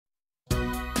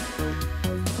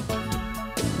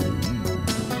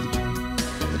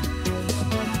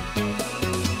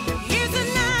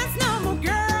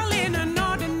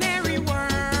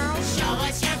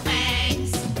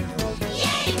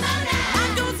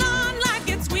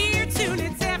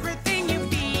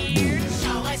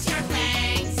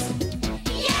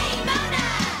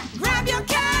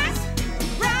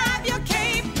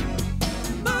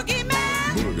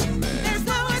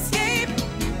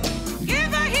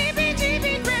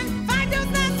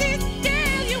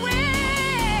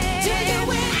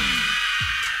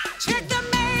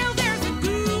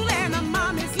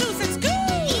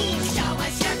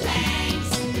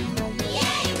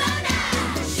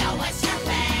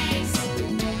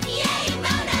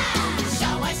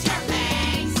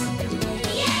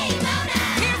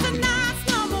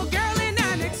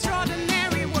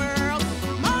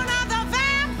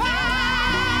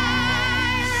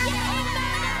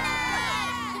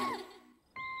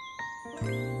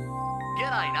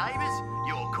G'day neighbours,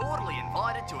 you're cordially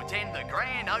invited to attend the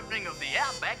grand opening of the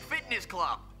Outback Fitness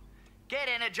Club. Get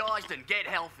energised and get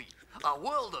healthy. A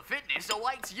world of fitness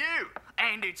awaits you,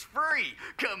 and it's free,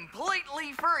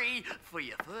 completely free for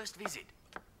your first visit.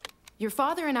 Your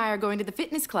father and I are going to the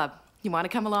fitness club. You want to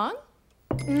come along?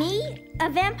 Me? A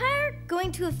vampire?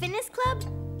 Going to a fitness club?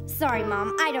 Sorry,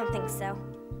 Mom, I don't think so.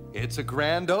 It's a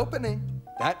grand opening.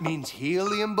 That means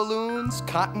helium balloons,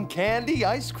 cotton candy,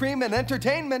 ice cream, and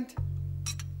entertainment.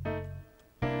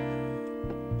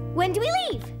 When do we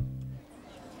leave?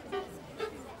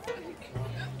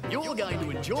 You're going to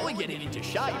enjoy getting into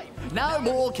shape. No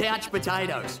more couch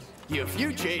potatoes. Your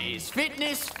future is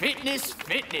fitness, fitness,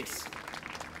 fitness.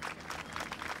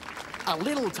 A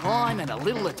little time and a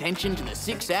little attention to the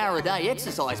 6-hour-a-day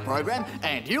exercise program,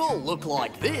 and you'll look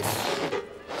like this.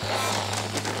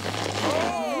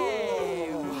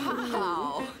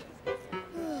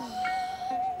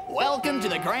 Welcome to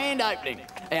the grand opening.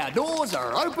 Our doors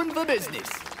are open for business.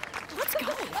 Let's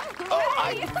go. Oh,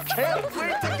 I can't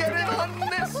wait to get in on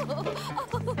this.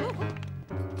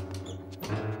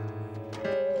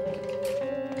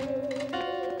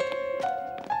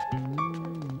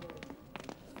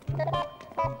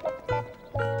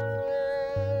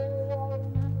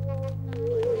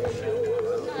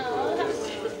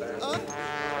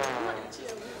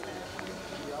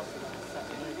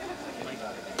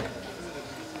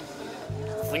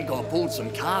 I think I pulled some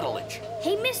cartilage.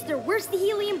 Hey, mister, where's the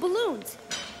helium balloons?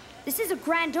 This is a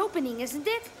grand opening, isn't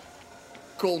it?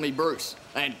 Call me Bruce.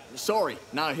 And sorry,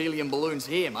 no helium balloons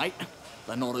here, mate.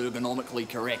 They're not ergonomically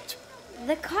correct.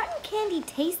 The cotton candy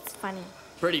tastes funny.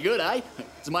 Pretty good, eh?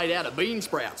 It's made out of bean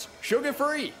sprouts.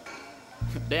 Sugar-free.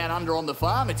 Down under on the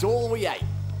farm, it's all we ate.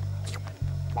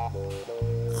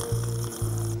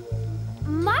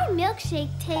 My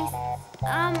milkshake tastes,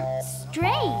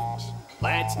 strange.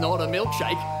 That's not a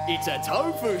milkshake, it's a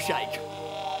tofu shake.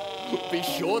 Be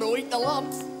sure to eat the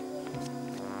lumps.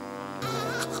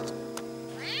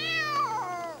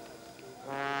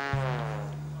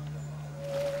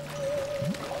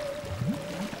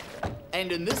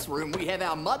 And in this room we have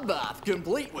our mud bath,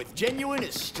 complete with genuine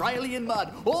Australian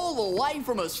mud, all the way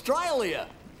from Australia.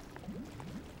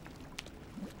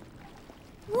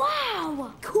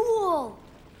 Wow, cool.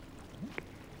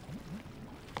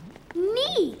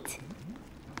 Neat.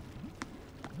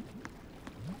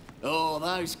 Oh,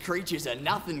 those creatures are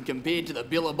nothing compared to the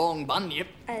Billabong Bunyip.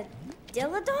 A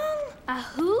dilladong? A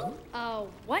who? A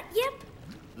what yip?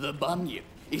 The Bunyip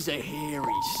is a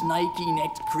hairy,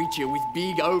 snaky-necked creature with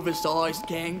big, oversized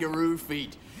kangaroo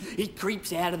feet. It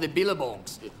creeps out of the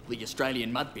billabongs, the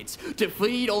Australian mudpits, to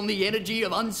feed on the energy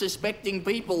of unsuspecting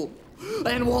people.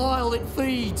 And while it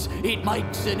feeds, it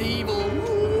makes an evil...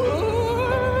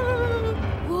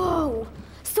 Whoa,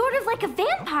 sort of like a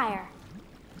vampire.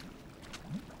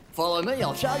 Follow me,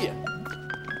 I'll show you.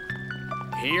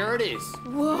 Here it is.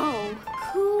 Whoa,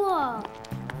 cool.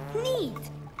 Neat.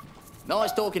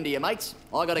 Nice talking to you, mates.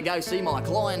 I gotta go see my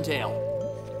clientele.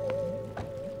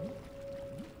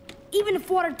 Even if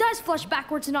water does flush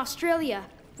backwards in Australia,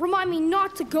 remind me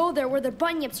not to go there where the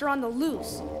bunyips are on the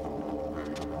loose.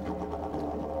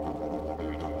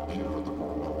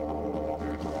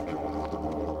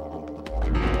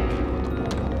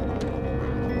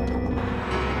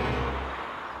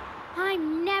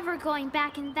 I'm never going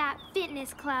back in that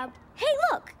fitness club. Hey,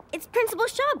 look, it's Principal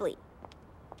Shobley.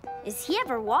 Is he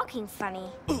ever walking funny?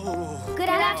 Good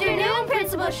afternoon,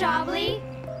 Principal Shobley.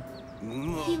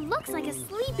 He looks like a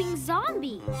sleeping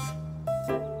zombie.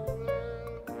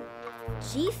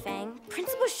 Gee, Fang,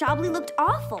 Principal Shobley looked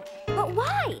awful. But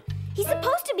why? He's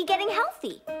supposed to be getting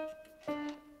healthy.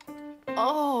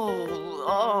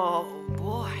 Oh,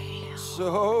 boy.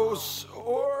 So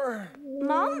sore.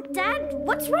 Mom, Dad,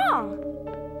 what's wrong?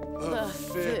 The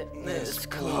fitness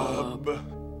club.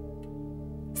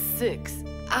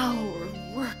 6-hour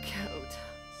workout.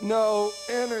 No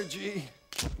energy.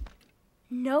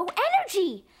 No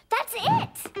energy. That's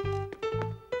it.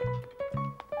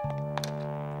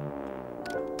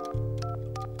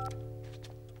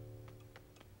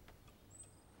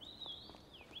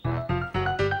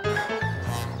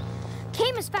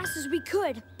 Came as fast as we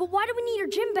could, but why do we need our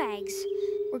gym bags?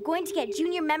 We're going to get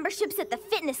junior memberships at the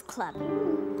fitness club.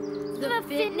 The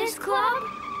fitness club?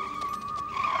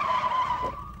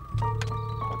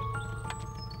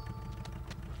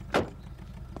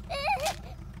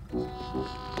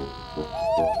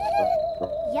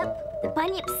 Yep, the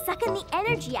bunyips sucking the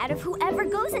energy out of whoever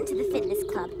goes into the fitness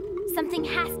club. Something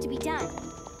has to be done.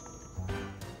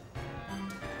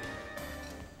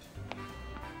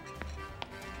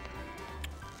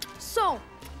 So,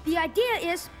 the idea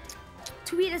is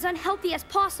to eat as unhealthy as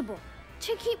possible.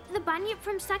 To keep the Bunyip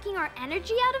from sucking our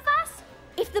energy out of us?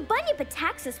 If the Bunyip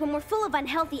attacks us when we're full of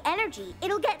unhealthy energy,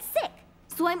 it'll get sick.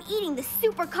 So I'm eating the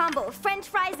super combo of French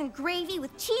fries and gravy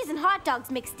with cheese and hot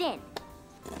dogs mixed in.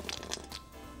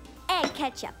 And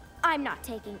ketchup. I'm not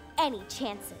taking any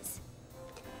chances.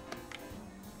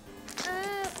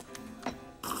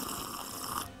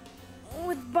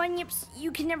 With bunyips,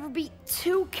 you can never be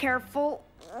too careful.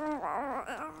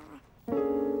 I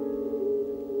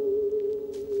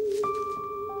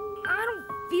don't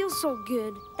feel so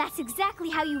good. That's exactly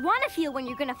how you want to feel when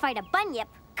you're gonna fight a Bunyip.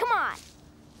 Come on.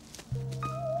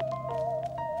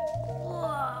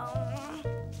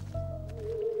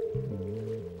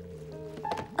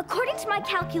 According to my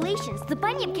calculations, the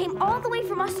Bunyip came all the way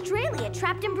from Australia,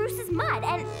 trapped in Bruce's mud,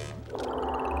 and...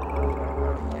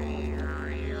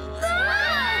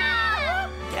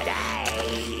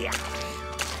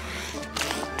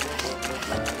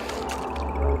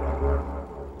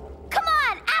 Come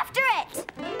on, after it!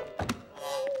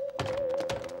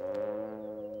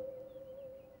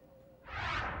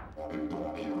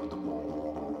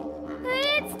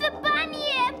 It's the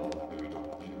Bunyip!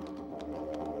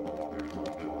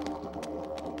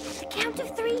 The count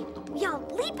of 3, we all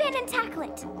leap in and tackle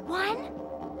it. 1,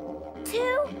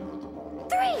 2,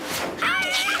 3.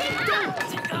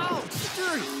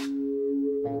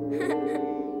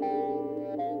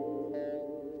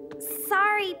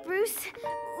 Sorry, Bruce.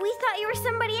 We thought you were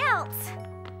somebody else.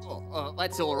 Oh,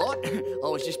 that's all right. I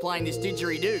was just playing this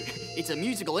didgeridoo. It's a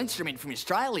musical instrument from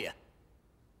Australia.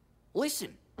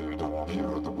 Listen.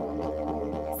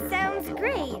 Sounds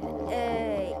great.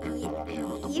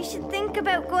 You should think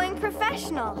about going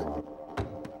professional.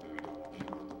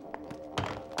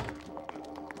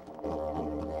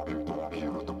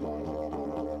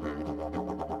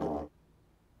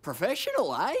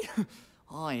 Professional, eh?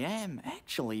 I am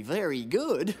actually very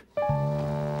good.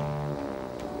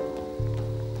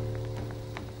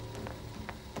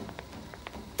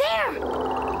 There!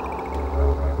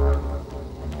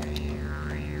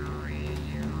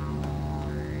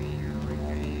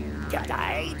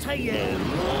 G'day to you.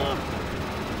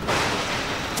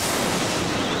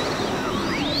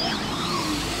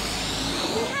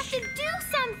 We have to do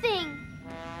something!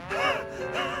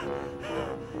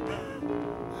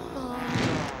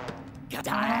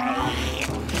 G'day.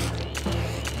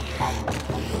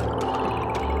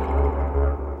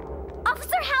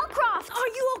 Officer Halcroft! Are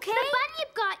you okay? The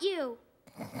Bunyip got you!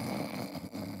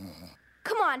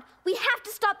 Come on, we have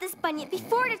to stop this Bunyip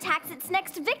before it attacks its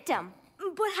next victim.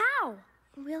 But how?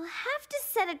 We'll have to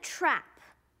set a trap.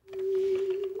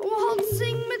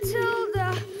 Waltzing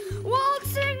Matilda,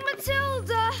 waltzing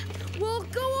Matilda, we'll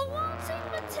go a waltzing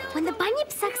Matilda. When the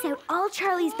Bunyip sucks out all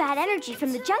Charlie's bad energy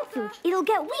from the junk food, it'll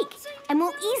get weak, and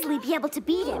we'll easily be able to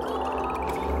beat him.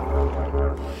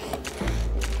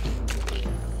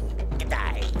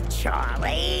 G'day,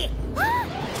 Charlie.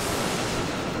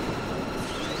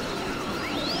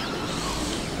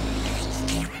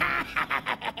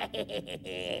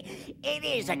 It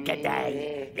is a good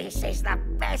day. This is the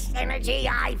best energy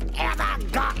I've ever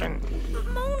gotten.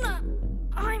 Mona,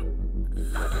 I'm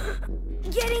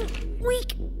getting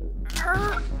weak.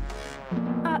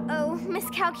 Uh-oh,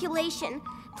 miscalculation.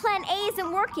 Plan A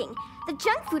isn't working. The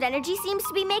junk food energy seems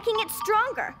to be making it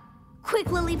stronger.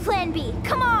 Quick, Lily, Plan B.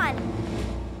 Come on!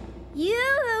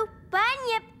 Yoo-hoo!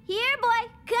 Bunyip! Here, boy!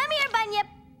 Come here, Bunyip!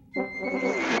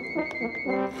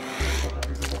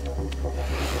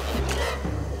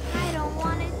 I don't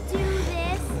want to do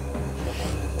this.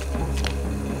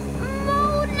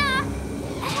 Mona!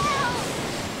 Help!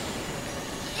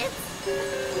 It's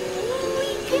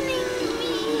weakening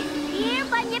me. Here,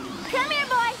 Bunyip. Come here,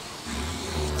 boy.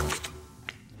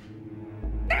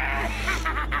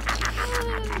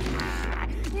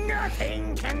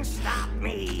 Nothing can stop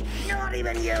me. Not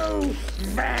even you,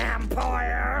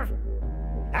 vampire.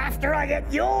 After I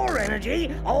get your energy,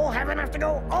 I'll have enough to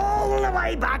go all the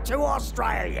way back to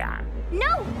Australia.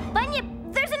 No, Bunyip,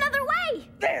 there's another way.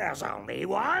 There's only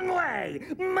one way.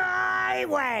 My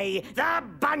way. The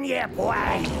Bunyip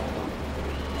way.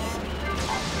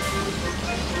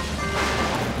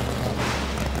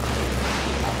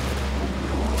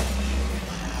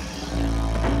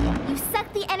 You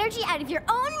suck the energy out of your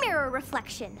own mirror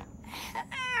reflection.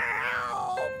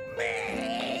 Help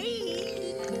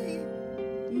me.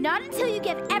 Not until you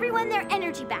give everyone their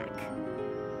energy back.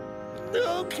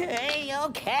 Okay,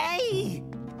 okay.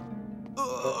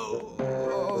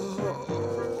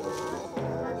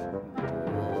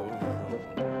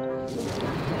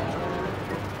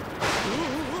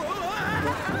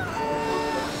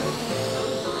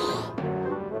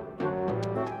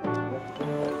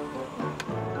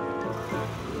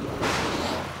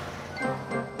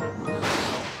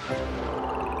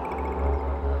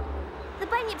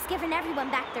 given everyone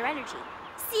back their energy.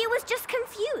 Sia was just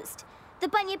confused. The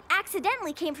Bunyip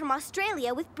accidentally came from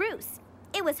Australia with Bruce.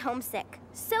 It was homesick.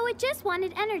 So it just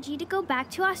wanted energy to go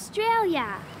back to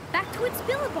Australia. Back to its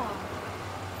Billabong.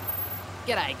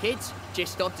 G'day, kids.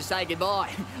 Just stopped to say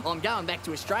goodbye. I'm going back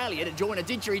to Australia to join a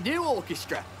didgeridoo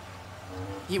orchestra.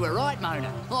 You were right,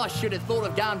 Mona. I should have thought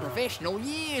of going professional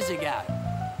years ago.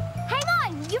 Hang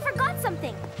on! You forgot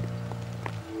something.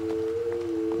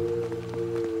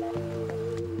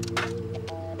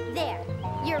 There.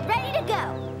 You're ready to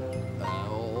go.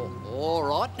 All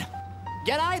right.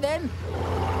 G'day, then.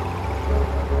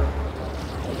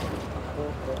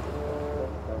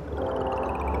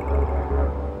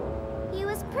 He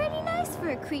was pretty nice for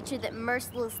a creature that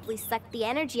mercilessly sucked the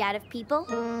energy out of people.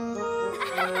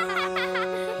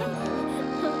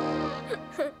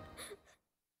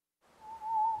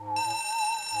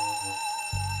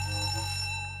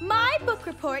 My book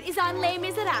report is on Les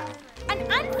Miserables, an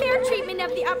unfair treatment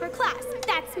of the upper class.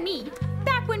 That's me,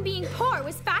 back when being poor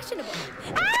was fashionable.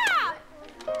 Ah!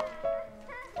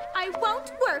 I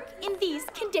won't work in these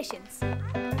conditions.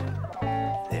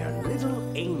 They're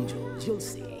little angels, you'll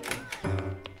see.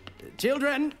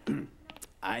 Children,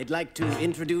 I'd like to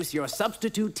introduce your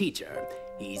substitute teacher.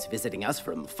 He's visiting us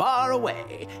from far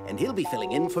away, and he'll be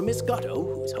filling in for Miss Gatto,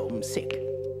 who's homesick.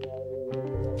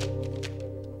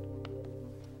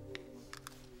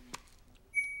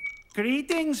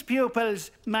 Greetings,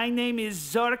 pupils. My name is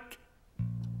Zork.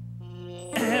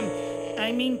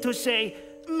 I mean to say,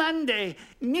 Monday.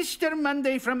 Mr.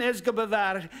 Monday from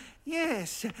Escobar.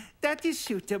 Yes, that is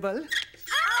suitable.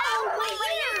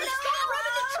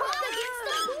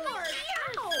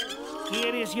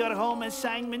 Here is your home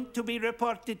assignment to be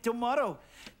reported tomorrow.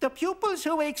 The pupils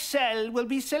who excel will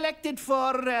be selected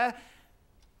for,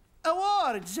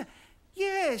 awards.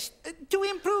 Yes, to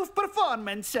improve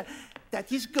performance.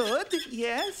 That is good,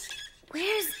 yes?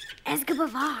 Where's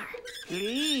Escobar?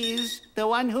 Please, the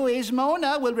one who is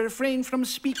Mona will refrain from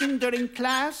speaking during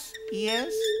class,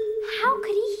 yes? How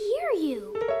could he hear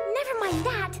you? Never mind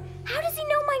that. How does he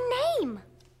know my name?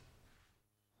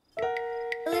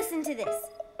 Listen to this.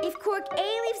 If Quark A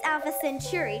leaves Alpha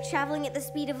Centauri traveling at the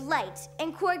speed of light,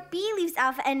 and Quark B leaves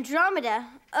Alpha Andromeda,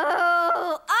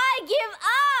 oh, I give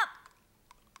up!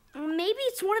 Maybe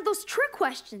it's one of those trick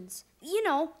questions. You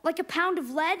know, like a pound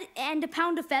of lead and a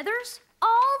pound of feathers.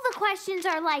 All the questions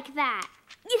are like that.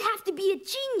 You'd have to be a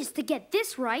genius to get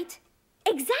this right.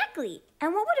 Exactly.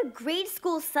 And what would a grade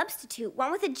school substitute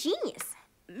want with a genius?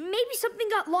 Maybe something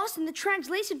got lost in the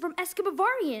translation from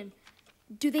Escobavarian.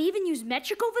 Do they even use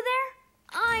metric over there?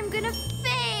 I'm gonna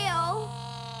fail.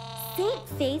 St.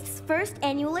 Faith's first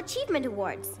annual achievement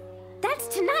awards. That's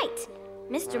tonight.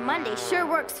 Mr. Monday sure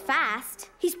works fast.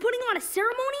 He's putting on a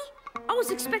ceremony? I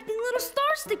was expecting little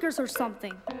star stickers or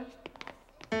something.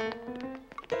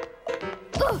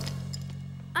 Ugh.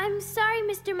 I'm sorry,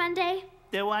 Mr. Monday.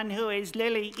 The one who is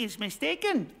Lily is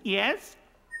mistaken, yes?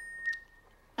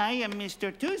 I am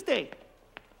Mr. Tuesday.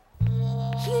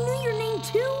 You knew your name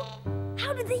too?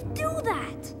 How did they do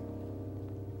that?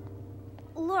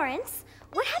 Lawrence,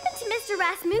 what happened to Mr.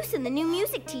 Rasmussen, the new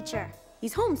music teacher?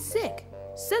 He's homesick.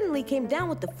 Suddenly came down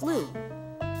with the flu.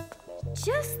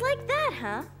 Just like that,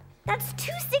 huh? That's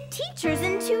 2 sick teachers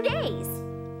in 2 days.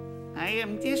 I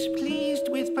am displeased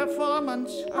with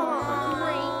performance.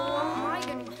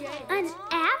 An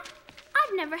F?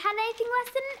 I've never had anything less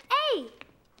than an A.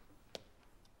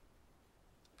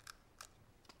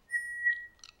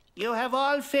 You have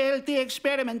all failed the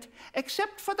experiment,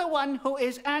 except for the one who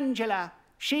is Angela.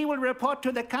 She will report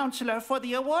to the counselor for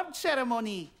the award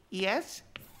ceremony, yes?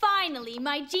 Finally,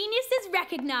 my genius is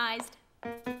recognized.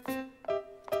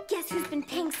 Guess who's been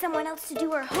paying someone else to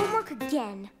do her homework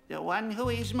again? The one who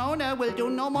is Mona will do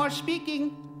no more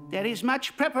speaking. There is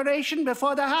much preparation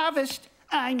before the harvest.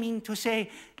 I mean to say,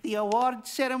 the award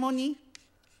ceremony.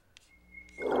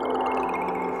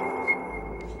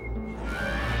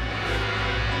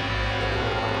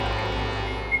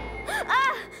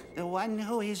 The one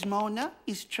who is Mona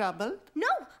is troubled? No,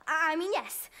 I mean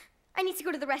yes. I need to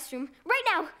go to the restroom. Right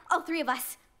now, all 3 of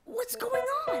us. What's going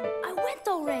on? I went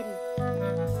already.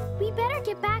 We better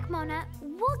get back, Mona.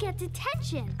 We'll get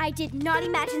detention. I did not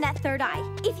imagine that third eye.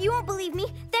 If you won't believe me,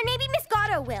 then maybe Miss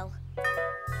Gatto will.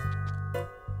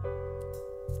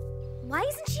 Why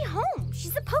isn't she home?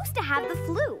 She's supposed to have the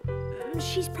flu.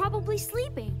 She's probably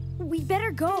sleeping. We'd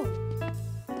better go.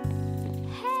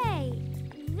 Hey,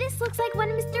 this looks like one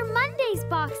of Mr. Monday's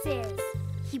boxes.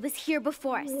 He was here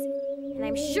before us, and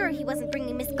I'm sure he wasn't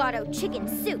bringing Miss Gatto chicken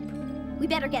soup. We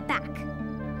better get back.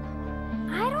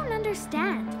 I don't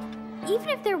understand. Even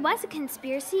if there was a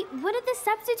conspiracy, what did the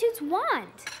substitutes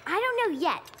want? I don't know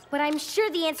yet, but I'm sure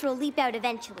the answer will leap out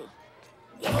eventually.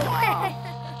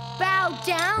 Bow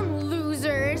down,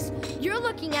 losers. You're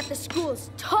looking at the school's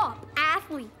top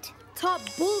athlete. Top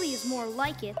bully is more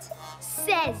like it.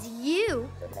 Says you.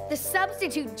 The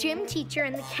substitute gym teacher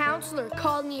and the counselor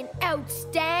called me an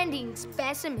outstanding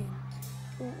specimen.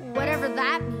 Whatever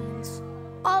that means.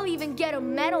 I'll even get a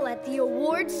medal at the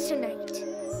awards tonight.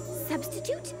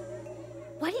 Substitute?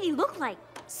 What did he look like?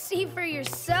 See for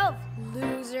yourself,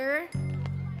 loser.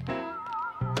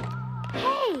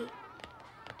 Hey!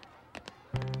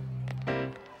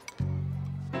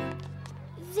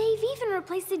 They've even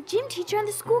replaced the gym teacher and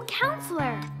the school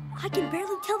counselor. I can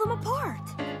barely tell them apart.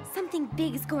 Something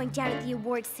big is going down at the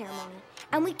awards ceremony,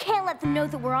 and we can't let them know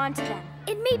that we're on to them.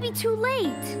 It may be too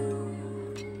late.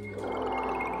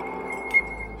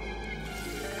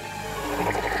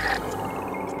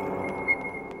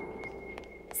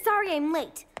 Sorry I'm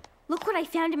late. Look what I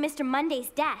found in Mr. Monday's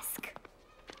desk.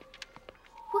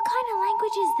 What kind of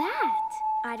language is that?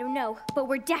 I don't know, but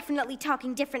we're definitely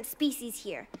talking different species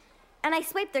here. And I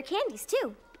swiped their candies,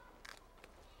 too.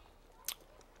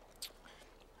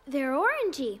 They're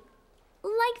orangey.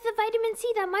 Like the vitamin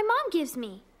C that my mom gives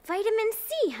me. Vitamin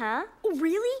C, huh? Oh,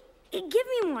 really? Give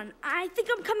me one. I think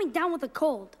I'm coming down with a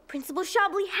cold. Principal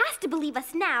Shobley has to believe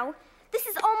us now. This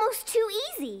is almost too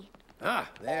easy. Ah,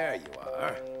 there you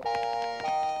are.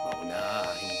 Mona,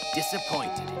 I'm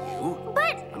disappointed in you.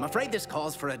 But... I'm afraid this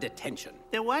calls for a detention.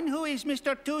 The one who is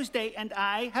Mr. Tuesday and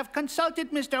I have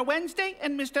consulted Mr. Wednesday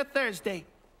and Mr. Thursday.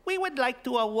 We would like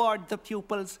to award the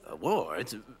pupils...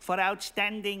 Awards? For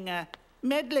outstanding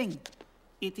meddling.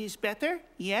 It is better,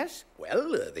 yes?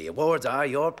 Well, the awards are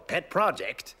your pet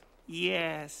project.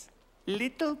 Yes.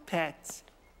 Little pets.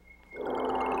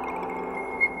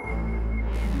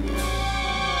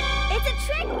 It's a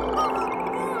trick!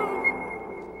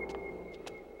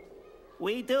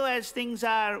 We do as things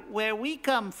are where we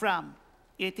come from.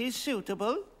 It is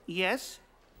suitable, yes?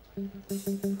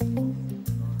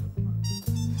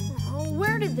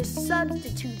 Where did the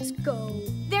substitutes go?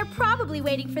 They're probably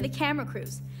waiting for the camera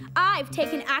crews. I've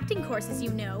taken acting courses,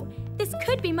 you know. This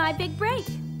could be my big break.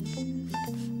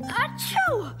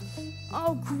 Achoo!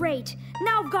 Oh, great.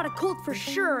 Now I've got a cold for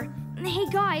sure. Hey,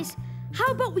 guys, how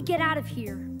about we get out of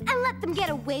here? And let them get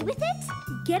away with it?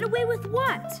 Get away with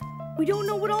what? We don't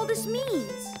know what all this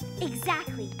means.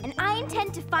 Exactly, and I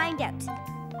intend to find out.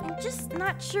 I'm just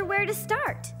not sure where to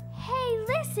start. Hey,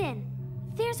 listen!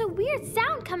 There's a weird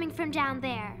sound coming from down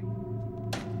there.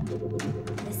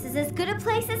 This is as good a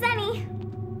place as any.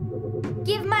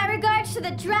 Give my regards to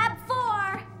the Drab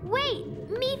Four. Wait,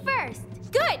 me first.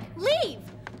 Good, leave!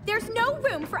 There's no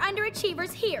room for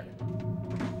underachievers here.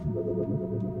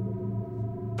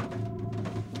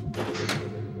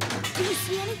 Do you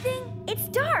see anything? It's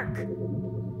dark.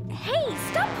 Hey,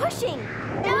 stop pushing.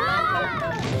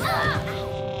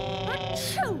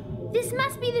 Achoo! This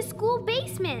must be the school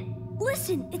basement.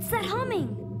 Listen, it's that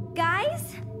humming.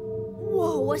 Guys?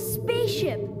 Whoa, a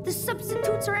spaceship. The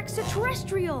substitutes are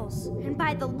extraterrestrials. And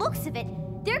by the looks of it,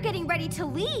 they're getting ready to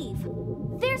leave.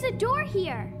 There's a door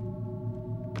here.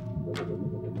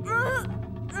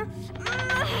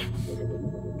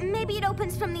 Maybe it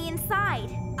opens from the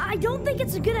inside. I don't think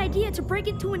it's a good idea to break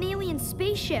into an alien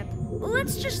spaceship.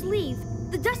 Let's just leave.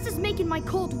 The dust is making my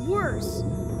cold worse.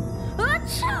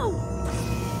 Achoo!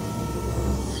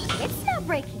 It's not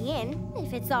breaking in,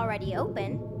 if it's already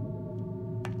open.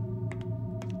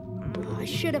 I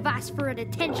should have asked for a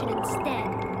detention instead.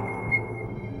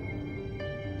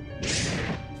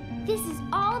 This is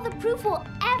all the proof we'll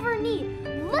ever need.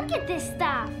 Look at this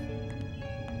stuff.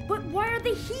 But why are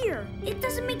they here? It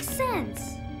doesn't make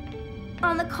sense.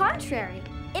 On the contrary,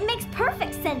 it makes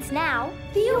perfect sense now.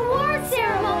 The award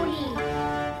ceremony!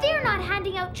 They're not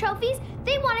handing out trophies.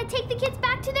 They want to take the kids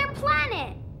back to their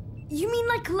planet. You mean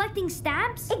like collecting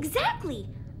stamps? Exactly.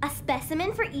 A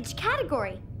specimen for each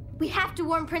category. We have to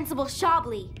warn Principal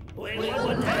Shobley. We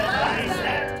wouldn't advise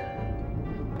that.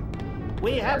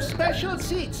 We have special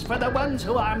seats for the ones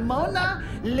who are Mona,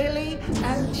 Lily,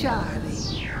 and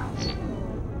Charlie.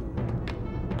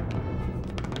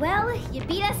 Well, you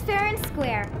beat us fair and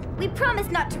square. We promise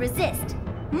not to resist.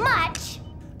 Much!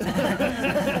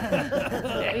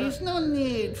 There is no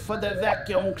need for the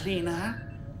vacuum cleaner.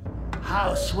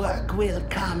 Housework will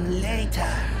come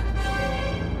later.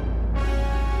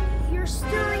 You're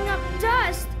stirring up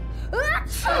dust. Your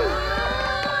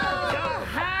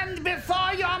hand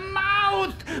before your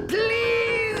mouth,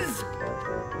 please!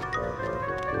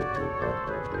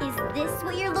 Is this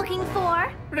what you're looking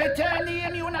for? Return the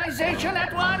immunization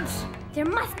at once! There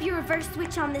must be a reverse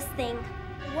switch on this thing.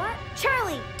 What?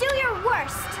 Charlie, do your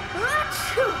worst!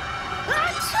 Achoo!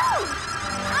 Achoo!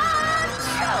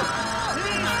 Achoo!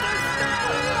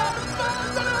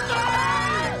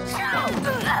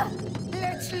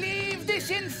 Let's leave this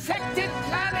infected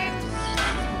planet!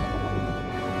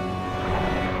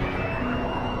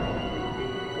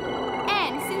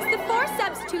 And since the 4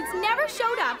 substitutes never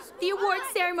showed up, the awards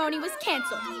ceremony was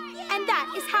canceled. And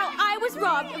that is how I was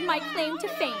robbed of my claim to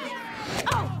fame.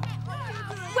 Oh!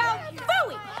 Well,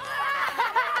 phooey!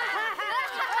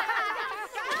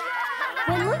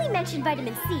 When Lily mentioned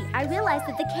vitamin C, I realized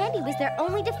that the candy was their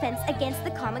only defense against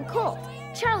the common cold.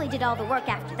 Charlie did all the work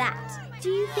after that. Do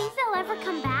you think they'll ever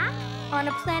come back? On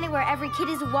a planet where every kid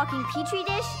is a walking petri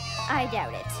dish? I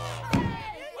doubt it.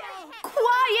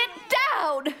 Quiet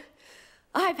down!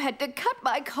 I've had to cut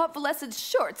my convalescence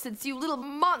short since you little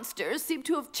monsters seem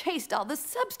to have chased all the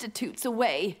substitutes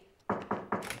away.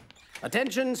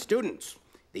 Attention, students.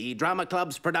 The drama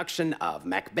club's production of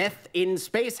Macbeth in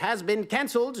Space has been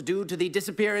canceled due to the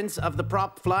disappearance of the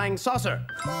prop flying saucer.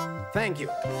 Thank you.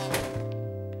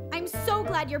 I'm so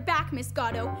glad you're back, Miss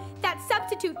Gatto. That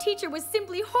substitute teacher was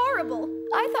simply horrible.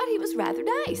 I thought he was rather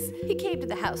nice. He came to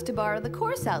the house to borrow the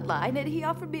course outline, and he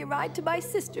offered me a ride to my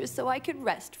sister's so I could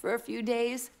rest for a few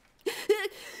days.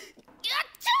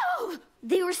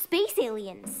 They were space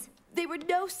aliens. They were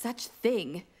no such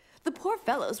thing. The poor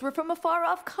fellows were from a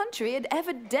far-off country and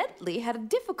evidently had a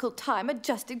difficult time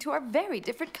adjusting to our very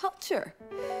different culture.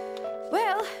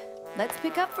 Well, let's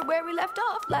pick up from where we left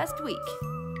off last week.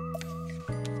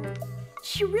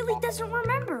 She really doesn't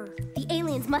remember. The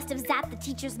aliens must have zapped the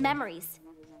teacher's memories.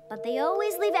 But they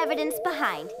always leave evidence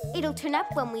behind. It'll turn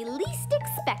up when we least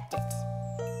expect it.